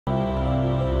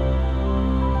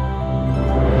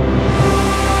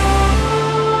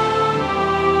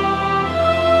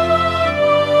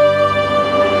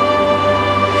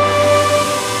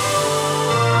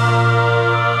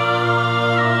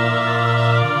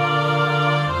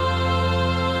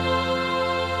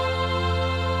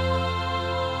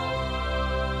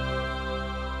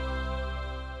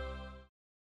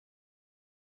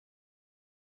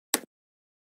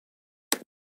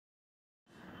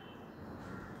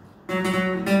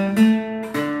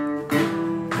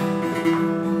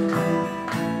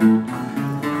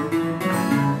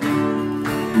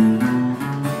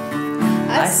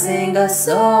a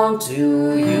song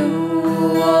to you,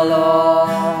 O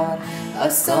Lord,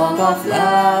 a song of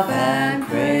love and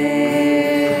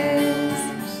praise.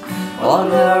 All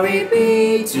glory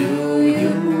be to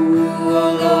you,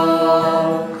 O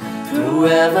Lord, through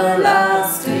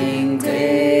everlasting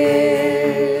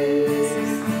days.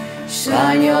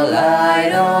 Shine your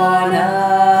light on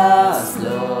us,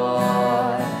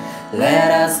 Lord,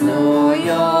 let us know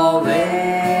your way.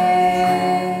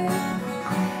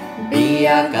 Be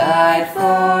our guide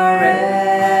forever,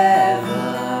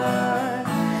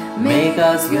 make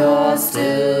us yours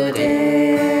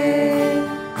today.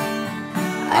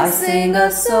 I sing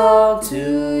a song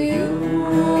to you,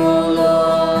 O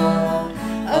Lord,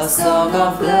 a song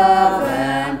of love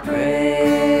and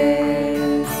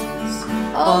praise.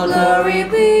 All glory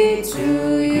be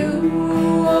to you,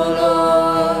 O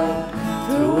Lord,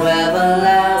 through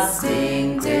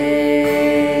everlasting days.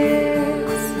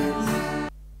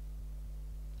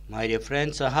 My dear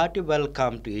friends, a hearty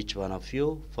welcome to each one of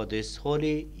you for this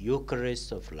holy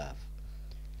Eucharist of love.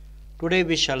 Today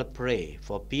we shall pray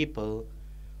for people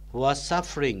who are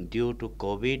suffering due to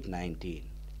COVID-19.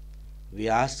 We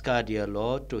ask our dear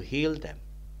Lord to heal them,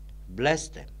 bless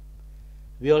them.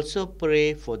 We also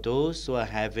pray for those who are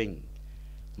having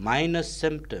minor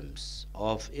symptoms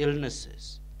of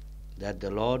illnesses, that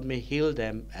the Lord may heal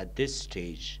them at this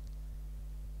stage.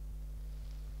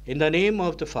 In the name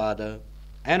of the Father,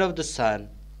 and of the Son,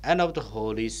 and of the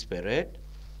Holy Spirit.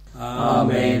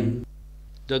 Amen.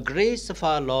 The grace of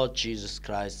our Lord Jesus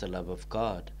Christ, the love of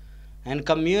God, and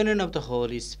communion of the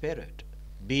Holy Spirit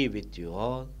be with you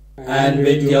all. And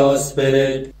with your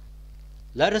spirit.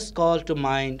 Let us call to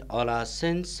mind all our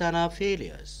sins and our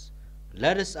failures.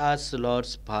 Let us ask the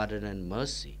Lord's pardon and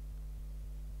mercy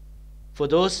for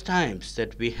those times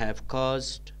that we have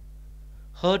caused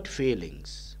hurt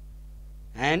feelings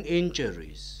and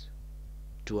injuries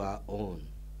to our own.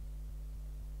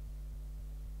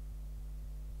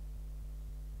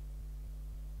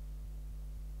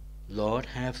 Lord,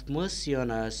 have mercy on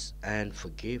us and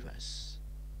forgive us.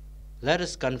 Let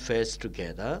us confess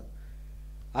together.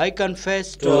 I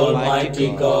confess To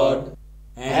Almighty God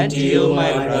and to you,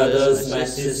 my brothers, my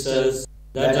sisters,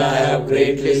 that I have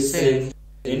greatly sinned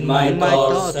in my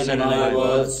thoughts and in my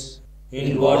words,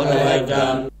 in what I have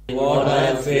done, in what I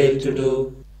have failed to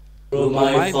do, through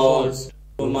my faults,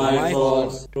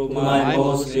 through my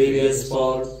most grievous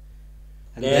faults.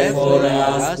 Therefore I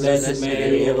ask Blessed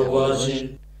Mary, ever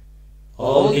Virgin,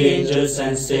 all the angels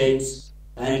and saints,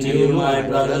 and you, my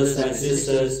brothers and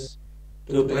sisters,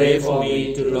 to pray for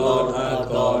me to Lord our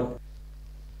God.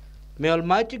 May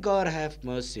Almighty God have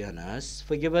mercy on us,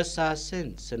 forgive us our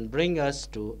sins, and bring us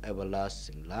to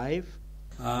everlasting life.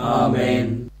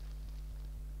 Amen.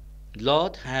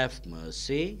 Lord, have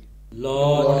mercy.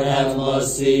 Lord, have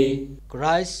mercy.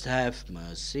 Christ, have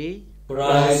mercy.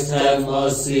 Christ, have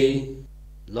mercy.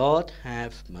 Lord,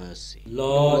 have mercy.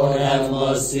 Lord, have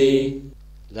mercy.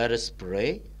 Let us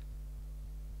pray.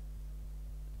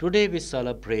 Today we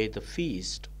celebrate the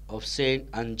feast of Saint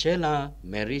Angela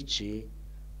Merici,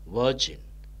 Virgin.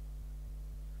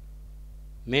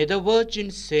 May the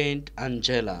Virgin Saint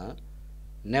Angela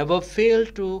never fail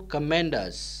to commend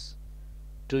us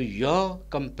to your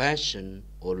compassion,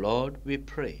 O Lord, we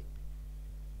pray,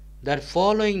 that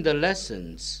following the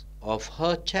lessons of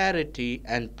her charity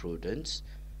and prudence,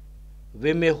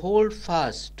 we may hold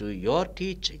fast to your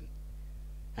teaching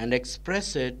and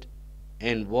express it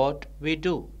in what we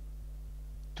do.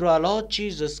 Through our Lord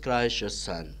Jesus Christ, your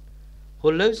Son,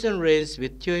 who lives and reigns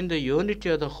with you in the unity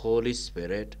of the Holy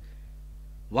Spirit,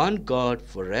 one God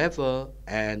forever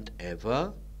and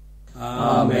ever.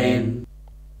 Amen.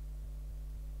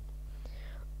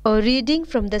 A reading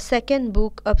from the second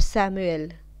book of Samuel,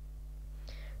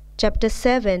 chapter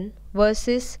 7,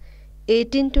 verses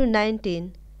 18 to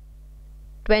 19,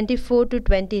 24 to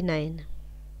 29.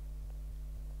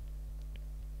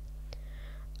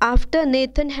 After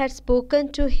Nathan had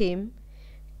spoken to him,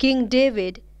 King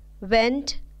David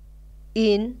went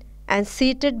in and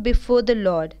seated before the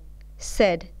Lord,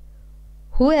 said,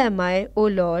 Who am I, O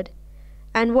Lord,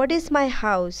 and what is my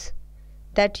house,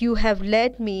 that you have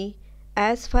led me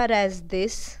as far as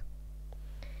this?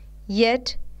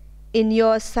 Yet in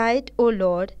your sight, O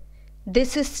Lord,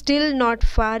 this is still not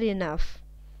far enough,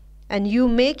 and you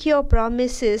make your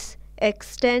promises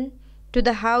extend to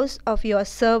the house of your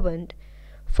servant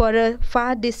for a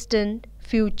far distant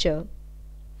future.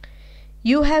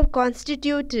 You have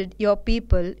constituted your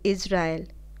people Israel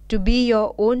to be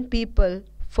your own people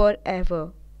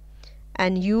forever,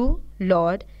 and you,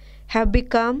 Lord, have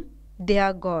become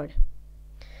their God.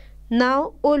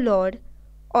 Now, O Lord,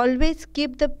 always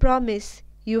keep the promise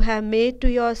you have made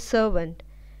to your servant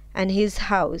and his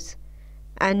house,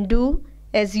 and do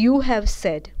as you have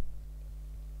said.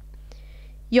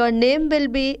 Your name will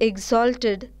be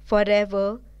exalted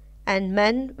forever, and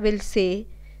men will say,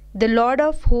 The Lord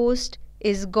of hosts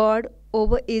is God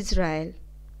over Israel.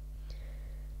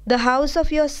 The house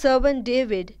of your servant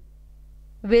David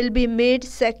will be made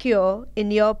secure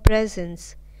in your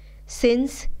presence,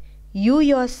 since you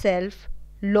yourself,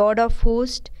 Lord of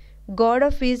hosts, God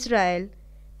of Israel,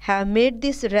 have made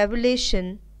this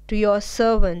revelation to your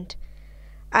servant.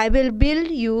 I will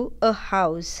build you a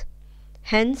house.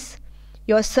 Hence,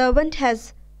 your servant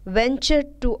has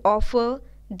ventured to offer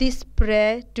this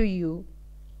prayer to you.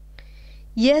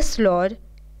 Yes, Lord,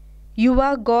 you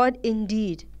are God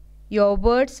indeed. Your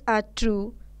words are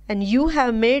true, and you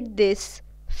have made this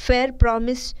fair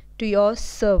promise to your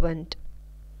servant.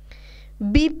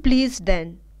 Be pleased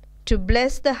then to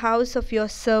bless the house of your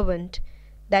servant,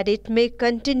 that it may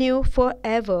continue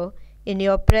forever in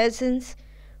your presence,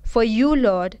 for you,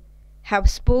 Lord, have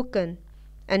spoken,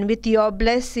 and with your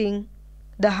blessing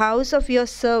the house of your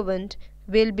servant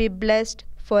will be blessed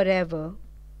forever.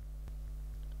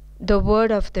 The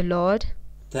word of the Lord.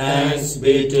 Thanks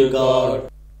be to God.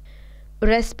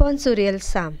 Responsorial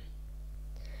Psalm.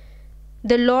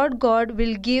 The Lord God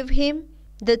will give him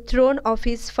the throne of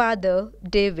his father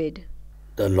David.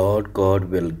 The Lord God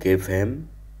will give him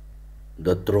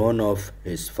the throne of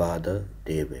his father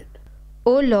David.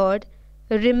 O Lord,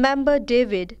 remember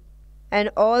David and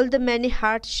all the many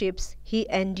hardships he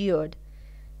endured,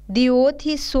 the oath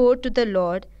he swore to the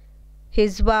Lord,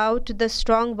 his vow to the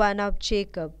strong one of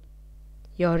Jacob.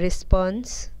 Your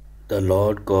response? The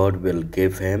Lord God will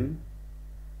give him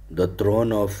the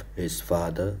throne of his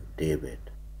father David.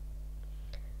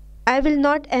 I will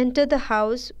not enter the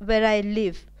house where I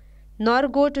live, nor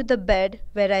go to the bed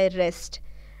where I rest.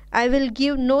 I will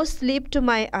give no sleep to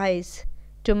my eyes,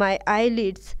 to my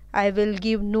eyelids I will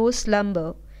give no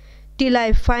slumber, till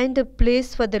I find a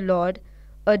place for the Lord,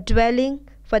 a dwelling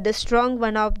for the strong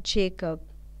one of Jacob.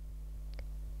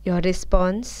 Your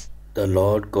response? The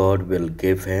Lord God will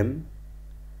give him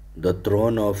the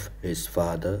throne of his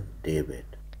father David.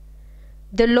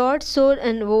 The Lord swore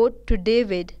an oath to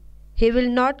David, he will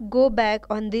not go back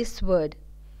on this word.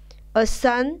 A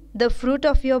son, the fruit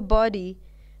of your body,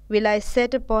 will I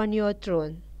set upon your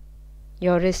throne.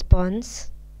 Your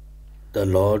response? The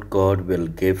Lord God will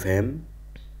give him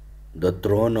the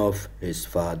throne of his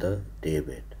father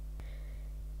David.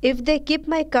 If they keep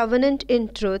my covenant in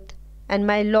truth and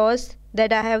my laws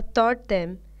that I have taught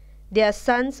them, their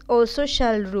sons also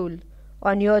shall rule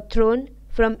on your throne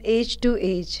from age to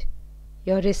age.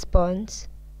 Your response?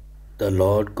 The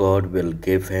Lord God will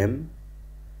give him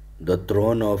the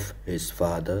throne of his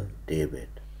father David.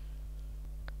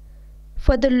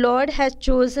 For the Lord has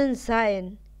chosen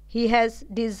Zion, he has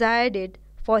desired it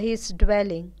for his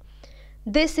dwelling.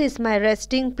 This is my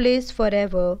resting place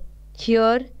forever.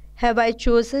 Here have I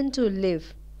chosen to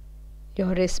live.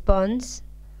 Your response?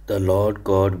 The Lord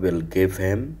God will give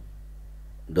him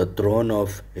the throne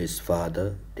of his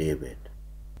father David.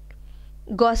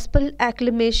 Gospel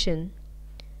acclamation.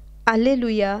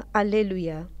 Alleluia,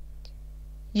 Alleluia.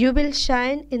 You will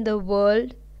shine in the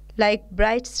world like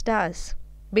bright stars,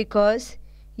 because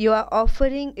you are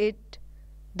offering it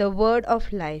the word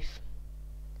of life.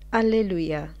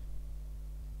 Alleluia.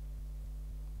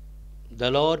 The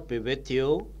Lord be with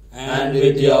you. And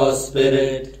with your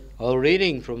spirit. A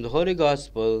reading from the Holy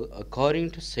Gospel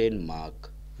according to St.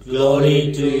 Mark.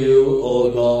 Glory to you, O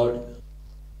Lord.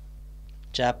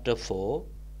 Chapter 4,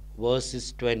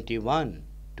 verses 21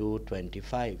 to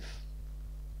 25.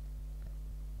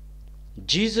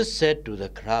 Jesus said to the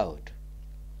crowd,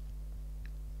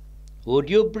 Would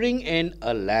you bring in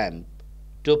a lamp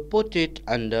to put it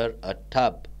under a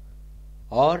tub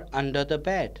or under the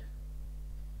bed?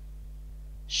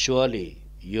 Surely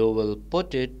you will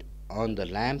put it on the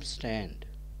lampstand.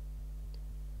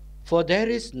 For there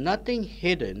is nothing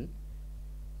hidden,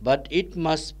 but it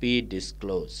must be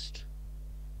disclosed.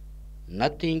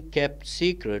 Nothing kept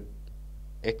secret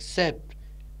except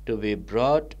to be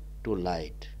brought to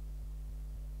light.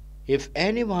 If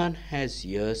anyone has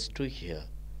ears to hear,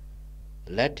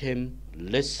 let him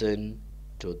listen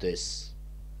to this.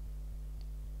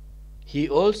 He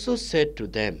also said to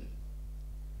them,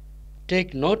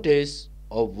 Take notice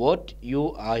of what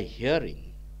you are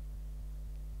hearing.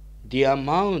 The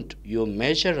amount you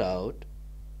measure out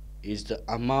is the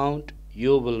amount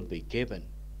you will be given,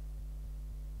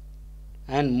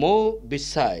 and more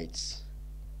besides.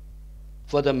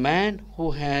 For the man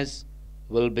who has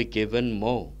will be given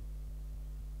more.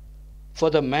 For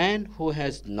the man who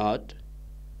has not,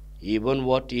 even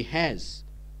what he has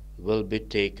will be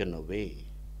taken away.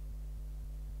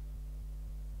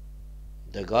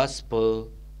 The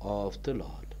Gospel of the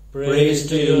Lord. Praise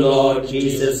to you, Lord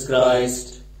Jesus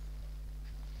Christ.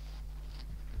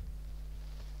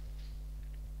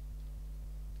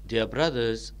 Dear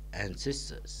brothers and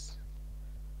sisters,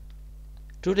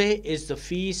 today is the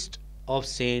feast of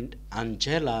Saint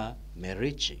Angela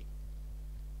Merici.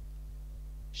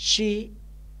 She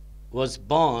was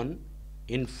born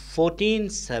in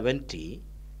 1470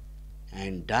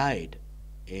 and died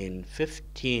in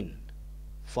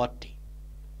 1540.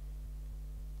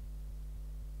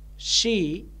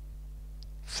 She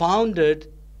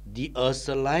founded the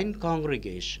Ursuline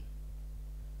congregation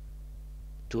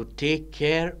to take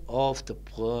care of the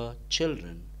poor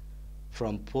children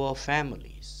from poor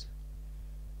families.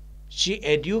 She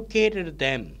educated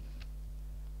them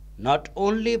not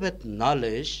only with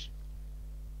knowledge,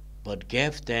 but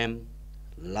gave them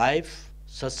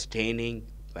life-sustaining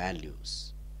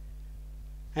values.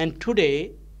 And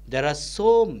today, there are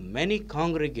so many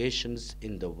congregations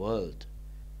in the world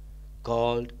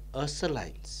called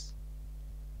Ursulines.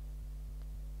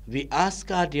 We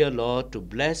ask our dear Lord to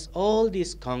bless all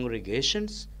these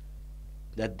congregations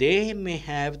that they may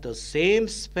have the same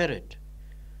spirit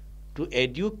to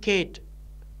educate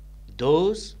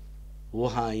those who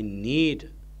are in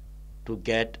need to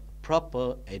get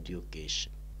proper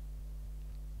education.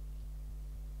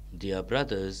 Dear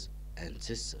brothers and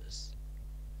sisters,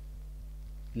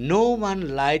 no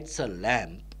one lights a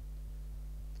lamp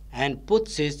and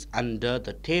puts it under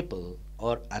the table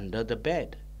or under the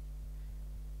bed.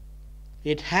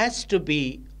 It has to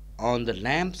be on the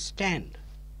lampstand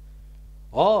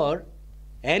or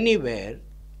anywhere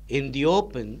in the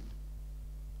open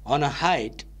on a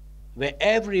height where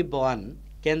everyone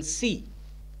can see.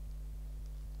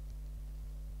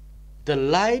 The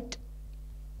light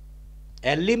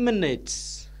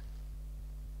illuminates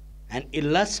and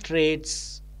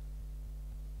illustrates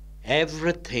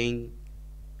everything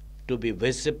to be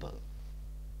visible.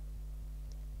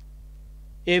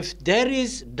 If there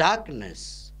is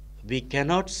darkness, we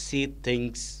cannot see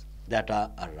things that are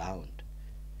around.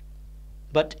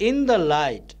 But in the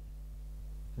light,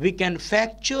 we can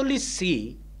factually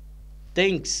see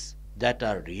things that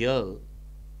are real,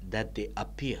 that they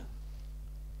appear.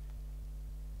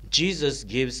 Jesus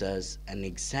gives us an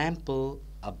example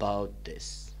about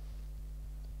this.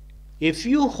 If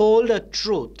you hold a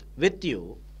truth with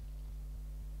you,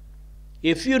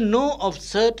 if you know of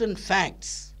certain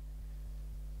facts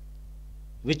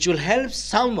which will help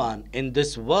someone in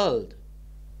this world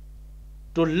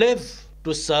to live,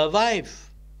 to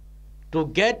survive, to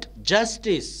get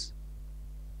justice,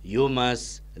 you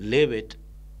must live it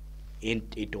in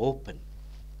it open.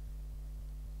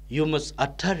 You must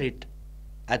utter it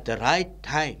at the right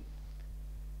time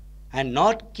and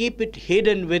not keep it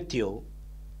hidden with you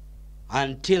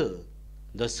until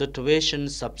the situation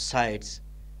subsides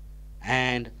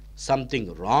and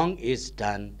something wrong is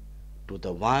done to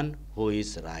the one who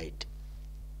is right.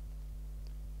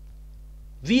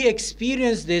 We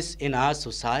experience this in our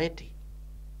society.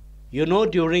 You know,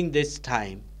 during this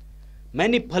time,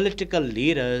 many political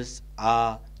leaders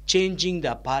are changing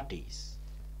their parties,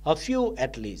 a few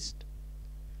at least,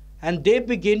 and they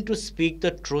begin to speak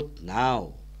the truth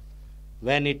now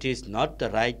when it is not the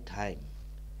right time.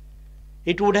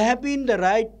 It would have been the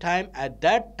right time at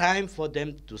that time for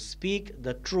them to speak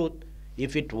the truth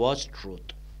if it was truth.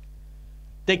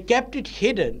 They kept it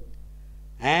hidden,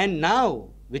 and now,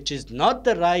 which is not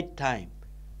the right time,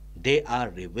 they are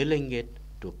revealing it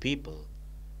to people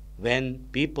when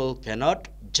people cannot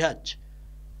judge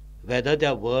whether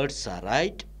their words are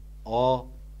right or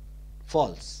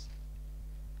false.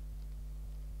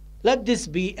 Let this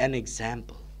be an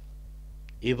example,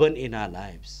 even in our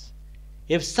lives.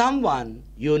 If someone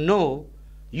you know,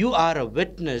 you are a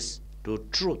witness to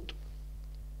truth.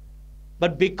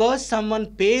 But because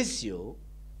someone pays you,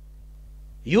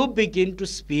 you begin to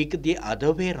speak the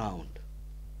other way round.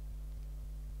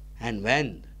 And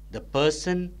when the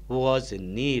person who was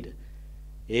in need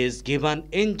is given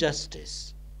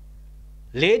injustice,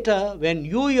 later when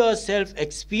you yourself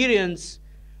experience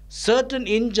certain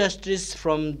injustice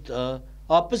from the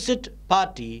opposite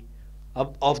party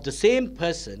of the same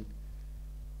person,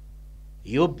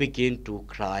 you begin to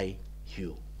cry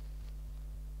you.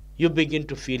 You begin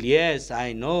to feel, yes,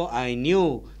 I know, I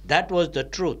knew that was the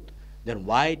truth. Then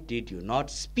why did you not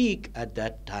speak at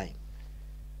that time?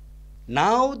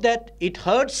 Now that it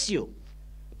hurts you,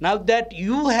 now that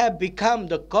you have become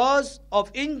the cause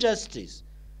of injustice,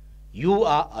 you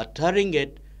are uttering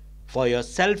it for your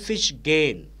selfish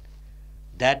gain.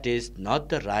 That is not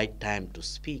the right time to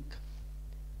speak.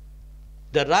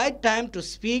 The right time to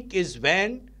speak is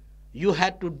when you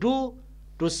had to do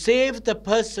to save the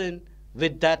person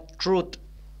with that truth.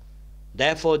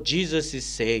 Therefore, Jesus is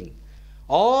saying,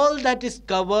 all that is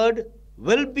covered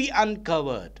will be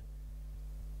uncovered.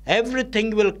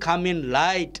 Everything will come in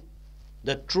light.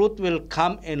 The truth will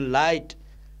come in light.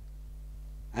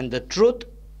 And the truth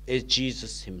is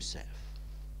Jesus himself.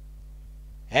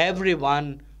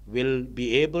 Everyone will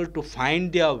be able to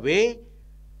find their way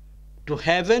to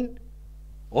heaven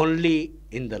only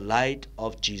in the light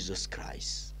of Jesus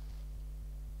Christ.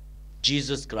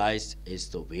 Jesus Christ is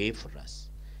the way for us.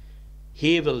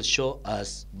 He will show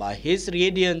us by his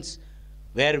radiance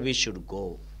where we should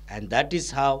go, and that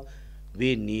is how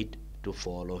we need to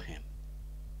follow him.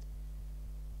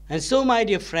 And so, my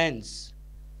dear friends,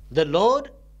 the Lord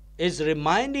is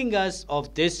reminding us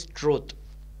of this truth,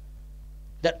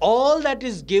 that all that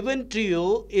is given to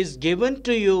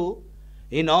you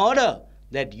in order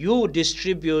that you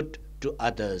distribute to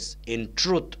others in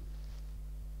truth.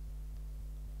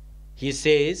 He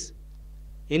says,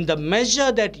 in the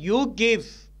measure that you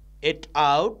give it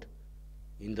out,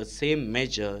 in the same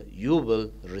measure you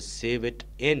will receive it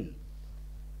in.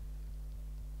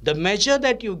 The measure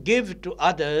that you give to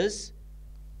others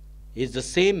is the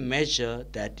same measure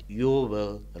that you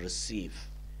will receive.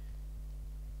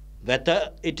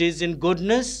 Whether it is in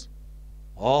goodness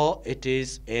or it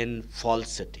is in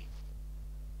falsity.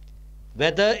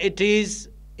 Whether it is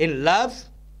in love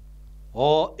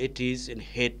or it is in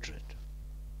hatred.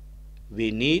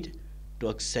 We need to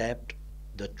accept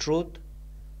the truth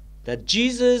that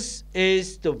Jesus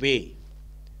is the way,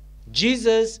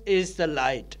 Jesus is the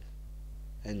light,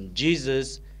 and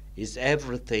Jesus is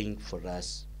everything for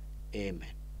us. Amen.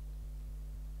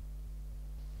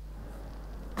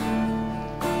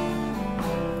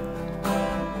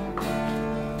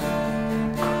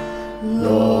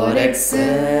 Lord, accept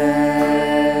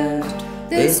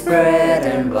this bread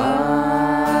and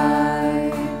wine.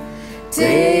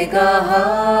 Take our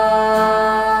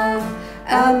heart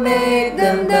and make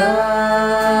them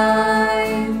thine.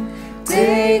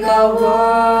 Take our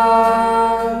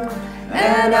work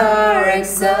and our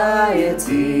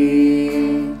anxiety.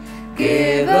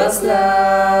 Give us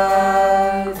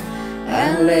life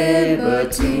and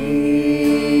liberty.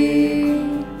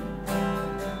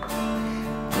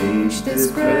 Preach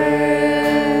this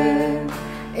bread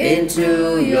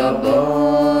into your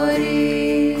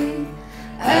body,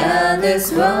 and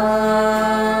this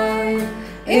wine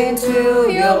into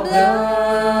your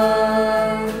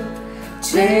blood.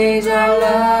 Change our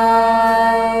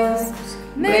lives,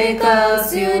 make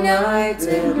us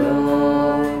united,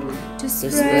 Lord, to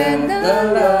spread the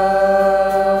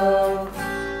love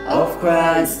of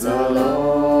Christ the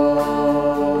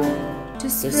Lord. To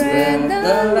spread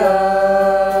the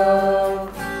love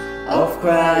of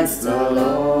Christ the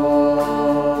Lord.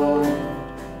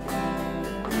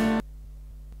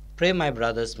 Pray, my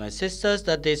brothers, my sisters,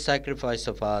 that this sacrifice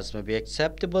of ours may be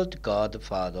acceptable to God the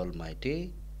Father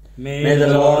Almighty. May the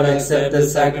Lord accept the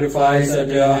sacrifice at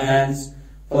your hands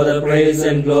for the praise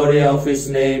and glory of his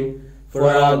name, for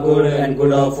our good and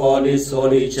good of all his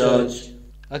holy church.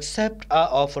 Accept our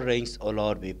offerings, O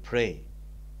Lord, we pray,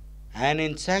 and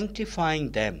in sanctifying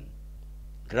them,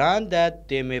 grant that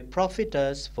they may profit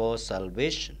us for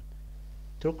salvation.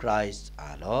 Through Christ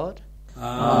our Lord.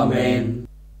 Amen.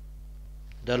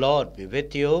 The Lord be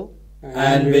with you.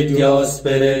 And with your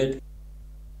spirit,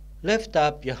 Lift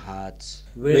up your hearts.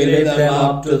 we lift them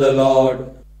up to the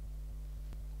Lord.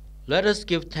 Let us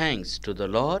give thanks to the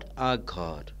Lord our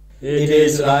God. It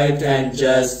is right and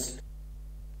just.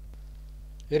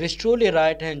 It is truly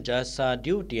right and just, our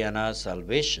duty and our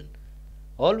salvation,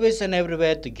 always and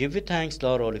everywhere to give you thanks,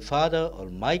 Lord, Holy Father,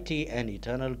 Almighty and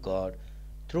eternal God,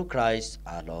 through Christ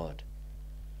our Lord.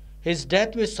 His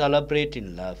death we celebrate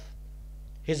in love.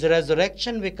 His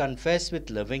resurrection we confess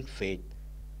with loving faith,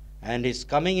 and his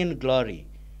coming in glory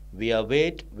we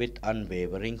await with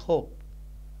unwavering hope.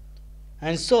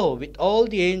 And so, with all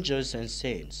the angels and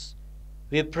saints,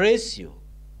 we praise you,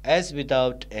 as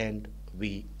without end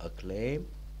we acclaim.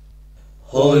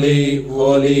 Holy,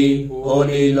 holy,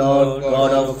 holy Lord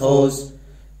God of hosts,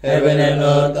 heaven and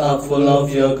earth are full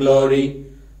of your glory.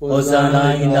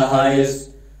 Hosanna in the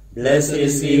highest. Blessed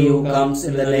is he who comes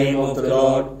in the name of the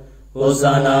Lord.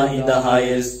 Hosanna in the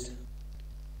highest.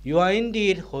 You are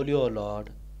indeed holy, O Lord,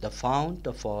 the fount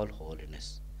of all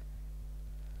holiness.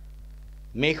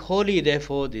 Make holy,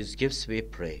 therefore, these gifts, we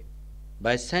pray,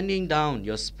 by sending down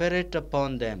your Spirit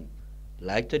upon them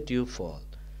like the dewfall,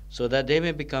 so that they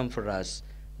may become for us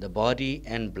the body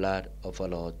and blood of our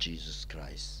Lord Jesus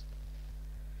Christ.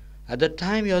 At the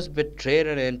time he was betrayed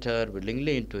and entered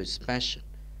willingly into his passion,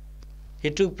 He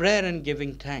took bread and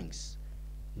giving thanks,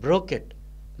 broke it,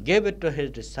 gave it to his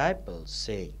disciples,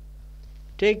 saying,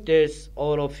 "Take this,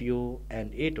 all of you,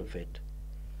 and eat of it,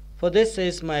 for this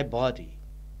is my body,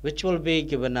 which will be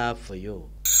given up for you."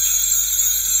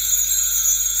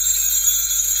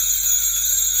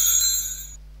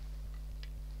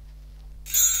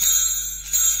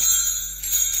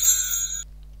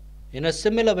 In a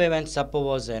similar way, when supper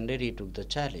was ended, he took the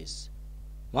chalice,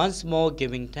 once more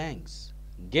giving thanks,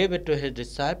 gave it to his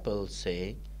disciples,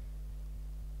 saying,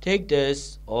 "Take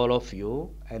this, all of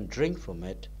you, and drink from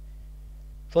it,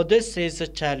 for this is the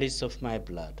chalice of my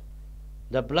blood,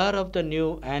 the blood of the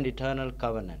new and eternal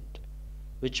covenant,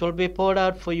 which will be poured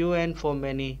out for you and for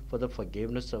many for the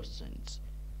forgiveness of sins.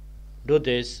 Do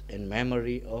this in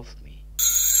memory of me."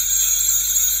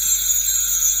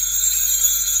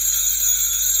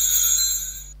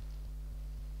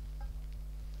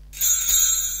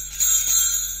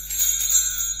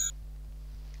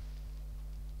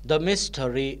 The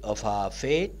mystery of our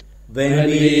faith. When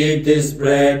we eat this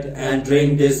bread and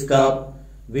drink this cup,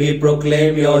 we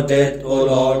proclaim your death, O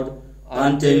Lord,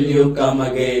 until you come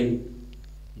again.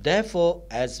 Therefore,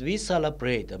 as we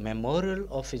celebrate the memorial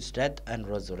of his death and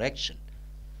resurrection,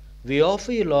 we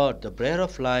offer you, Lord, the bread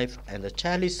of life and the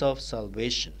chalice of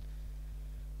salvation,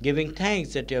 giving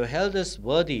thanks that you have held us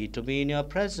worthy to be in your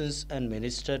presence and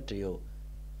minister to you.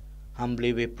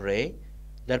 Humbly we pray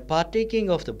that partaking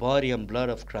of the body and blood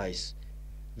of Christ,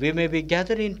 we may be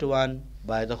gathered into one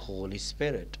by the Holy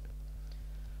Spirit.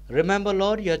 Remember,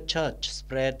 Lord, your church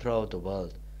spread throughout the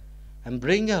world, and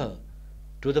bring her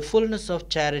to the fullness of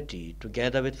charity,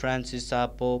 together with Francis our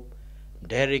Pope,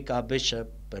 Derek our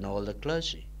Bishop, and all the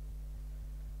clergy.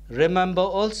 Remember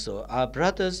also our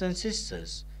brothers and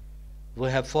sisters who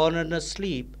have fallen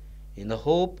asleep in the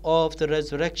hope of the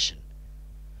resurrection,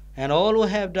 and all who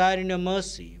have died in your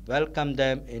mercy, welcome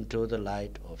them into the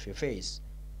light of your face.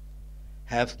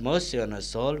 Have mercy on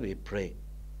us all, we pray,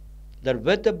 that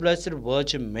with the Blessed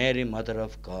Virgin Mary, Mother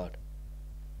of God,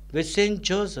 with Saint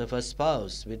Joseph, her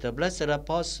spouse, with the blessed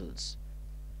apostles,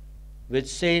 with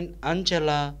Saint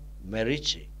Angela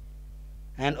Merici,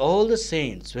 and all the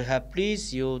saints who have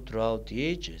pleased you throughout the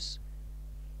ages,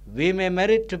 we may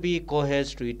merit to be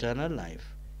co-heirs to eternal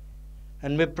life,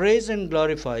 and may praise and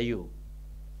glorify you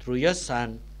through your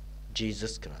Son,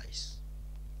 Jesus Christ.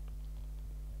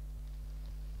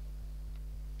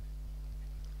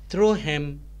 Through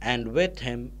him, and with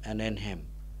him, and in him,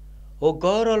 O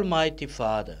God, Almighty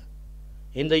Father,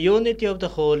 in the unity of the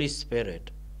Holy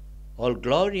Spirit, all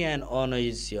glory and honor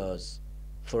is yours,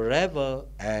 forever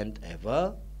and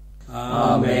ever.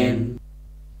 Amen.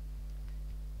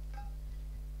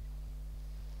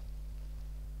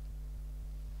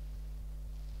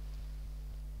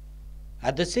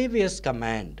 At the Saviour's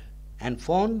command, and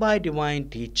formed by divine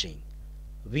teaching,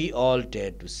 we all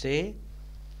dare to say,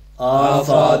 Our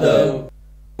Father,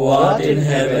 who art in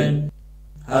heaven,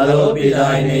 hallowed be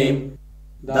thy name.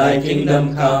 Thy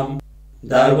kingdom come,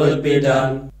 thy will be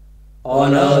done,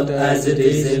 on earth as it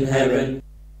is in heaven.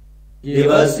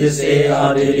 Give us this day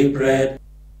our daily bread,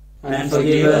 and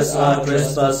forgive us our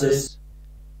trespasses,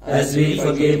 as we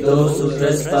forgive those who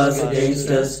trespass against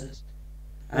us.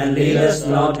 And lead us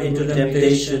not into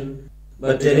temptation,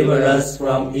 but deliver us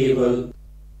from evil.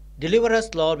 Deliver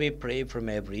us, Lord, we pray, from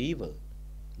every evil.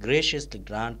 Graciously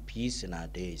grant peace in our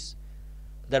days,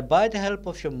 that by the help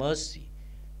of your mercy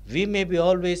we may be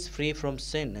always free from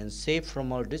sin and safe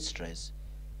from all distress,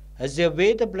 as we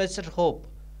await the blessed hope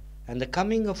and the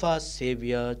coming of our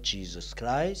Saviour Jesus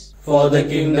Christ. For the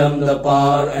kingdom, the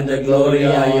power, and the glory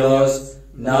are yours,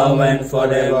 now and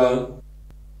forever.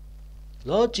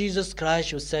 Lord Jesus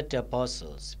Christ, you said to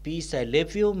apostles, "Peace I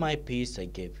leave you, my peace I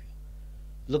give you."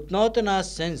 Look not on our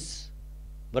sins,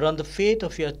 but on the faith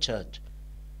of your church.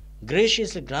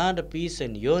 Graciously grant a peace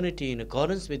and unity in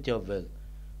accordance with your will,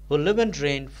 who live and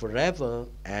reign forever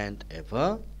and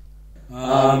ever.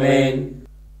 Amen.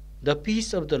 The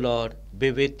peace of the Lord be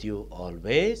with you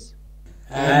always.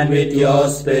 And with your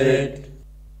spirit.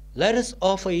 Let us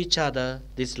offer each other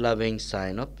this loving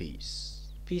sign of peace.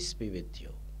 Peace be with you.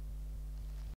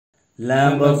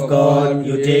 Lamb of God,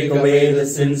 you take away the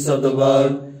sins of the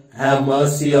world, have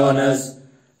mercy on us.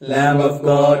 Lamb of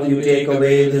God, you take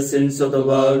away the sins of the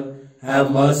world,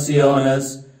 have mercy on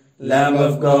us. Lamb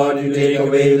of God, you take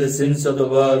away the sins of the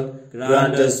world,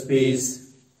 grant us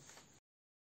peace.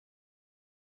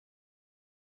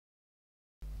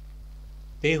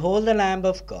 Behold the Lamb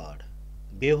of God.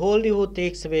 Behold him who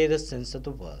takes away the sins of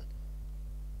the world.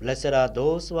 Blessed are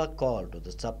those who are called to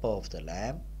the supper of the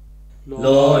Lamb.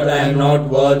 Lord, I am not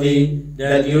worthy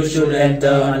that you should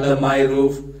enter under my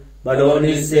roof, but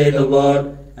only say the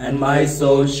word, and my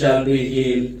soul shall be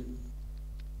healed.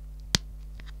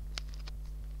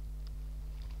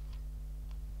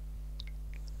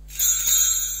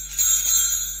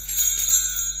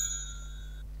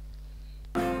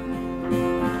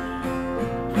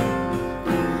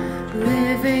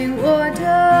 Living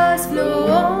waters flow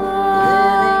on.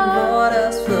 Living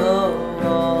waters flow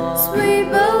on.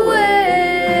 Sweep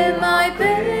away my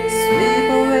pain. Sweep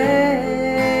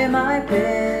away my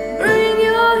pain. Bring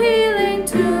your healing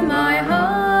to my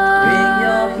heart. Bring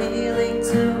your healing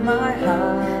to my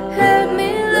heart. Help me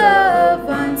love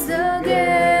once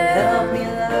again. Help me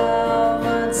love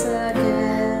once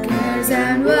again. Cares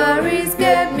and worries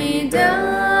get me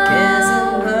down. Cares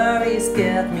and worries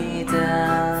get me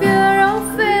down. Fear of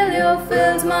failure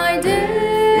fills my day.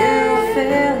 Fear of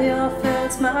failure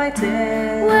fills my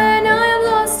day. When I am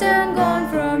lost and gone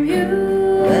from you.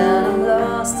 When I'm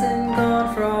lost and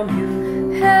gone from you.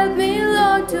 Help me,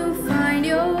 Lord, to find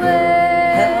your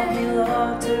way. Help me,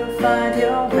 Lord, to find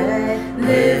your way.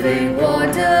 Living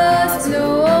waters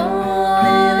flow on.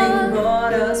 Living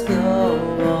waters flow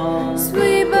on.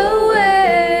 Sweep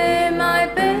away my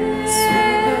pain.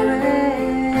 Sweep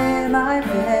away my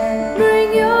pain.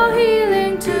 Bring your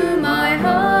healing to my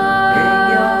heart. Bring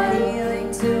your healing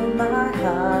to my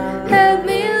heart. Help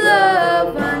me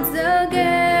love once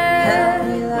again. Help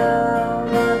me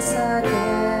love once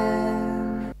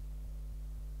again.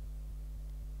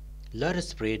 Let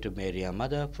us pray to Mary, our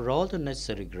Mother, for all the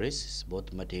necessary graces,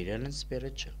 both material and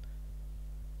spiritual.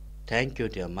 Thank you,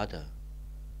 dear Mother,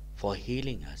 for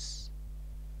healing us.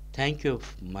 Thank you,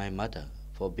 my Mother,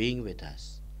 for being with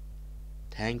us.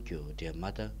 Thank you, dear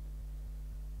Mother,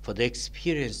 for the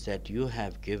experience that you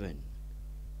have given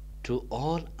to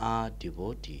all our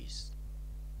devotees,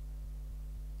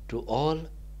 to all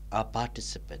our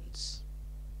participants.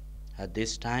 At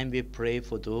this time we pray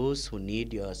for those who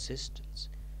need your assistance,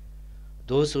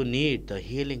 those who need the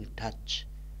healing touch,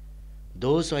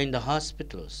 those who are in the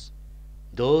hospitals,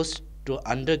 those to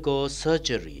undergo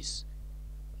surgeries.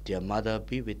 Dear Mother,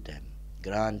 be with them.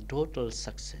 Grant total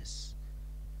success.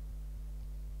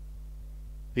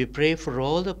 We pray for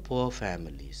all the poor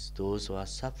families, those who are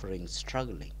suffering,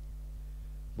 struggling,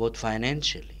 both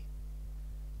financially,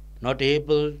 not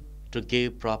able to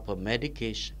give proper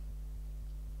medication,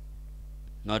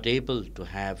 not able to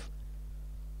have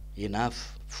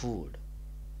enough food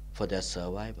for their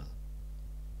survival.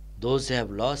 Those who have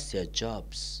lost their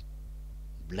jobs,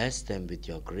 bless them with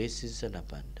your graces and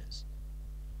abundance.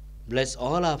 Bless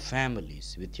all our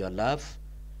families with your love,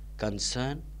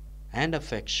 concern, and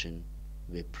affection,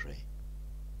 we pray.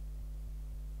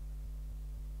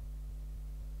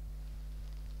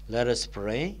 Let us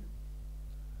pray.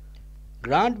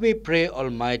 Grant, we pray,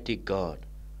 Almighty God,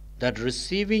 that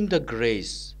receiving the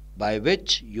grace by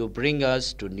which you bring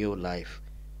us to new life,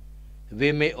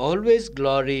 we may always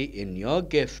glory in your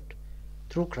gift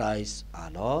through Christ our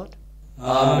Lord.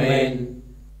 Amen.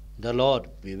 The Lord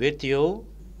be with you.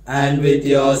 And with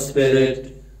your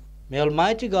spirit. May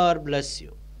Almighty God bless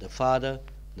you, the Father,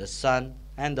 the Son,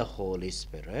 and the Holy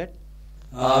Spirit.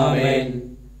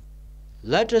 Amen.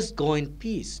 Let us go in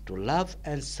peace to love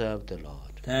and serve the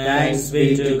Lord. Thanks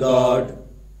be to God.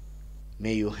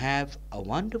 May you have a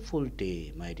wonderful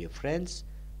day, my dear friends,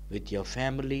 with your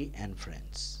family and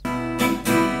friends.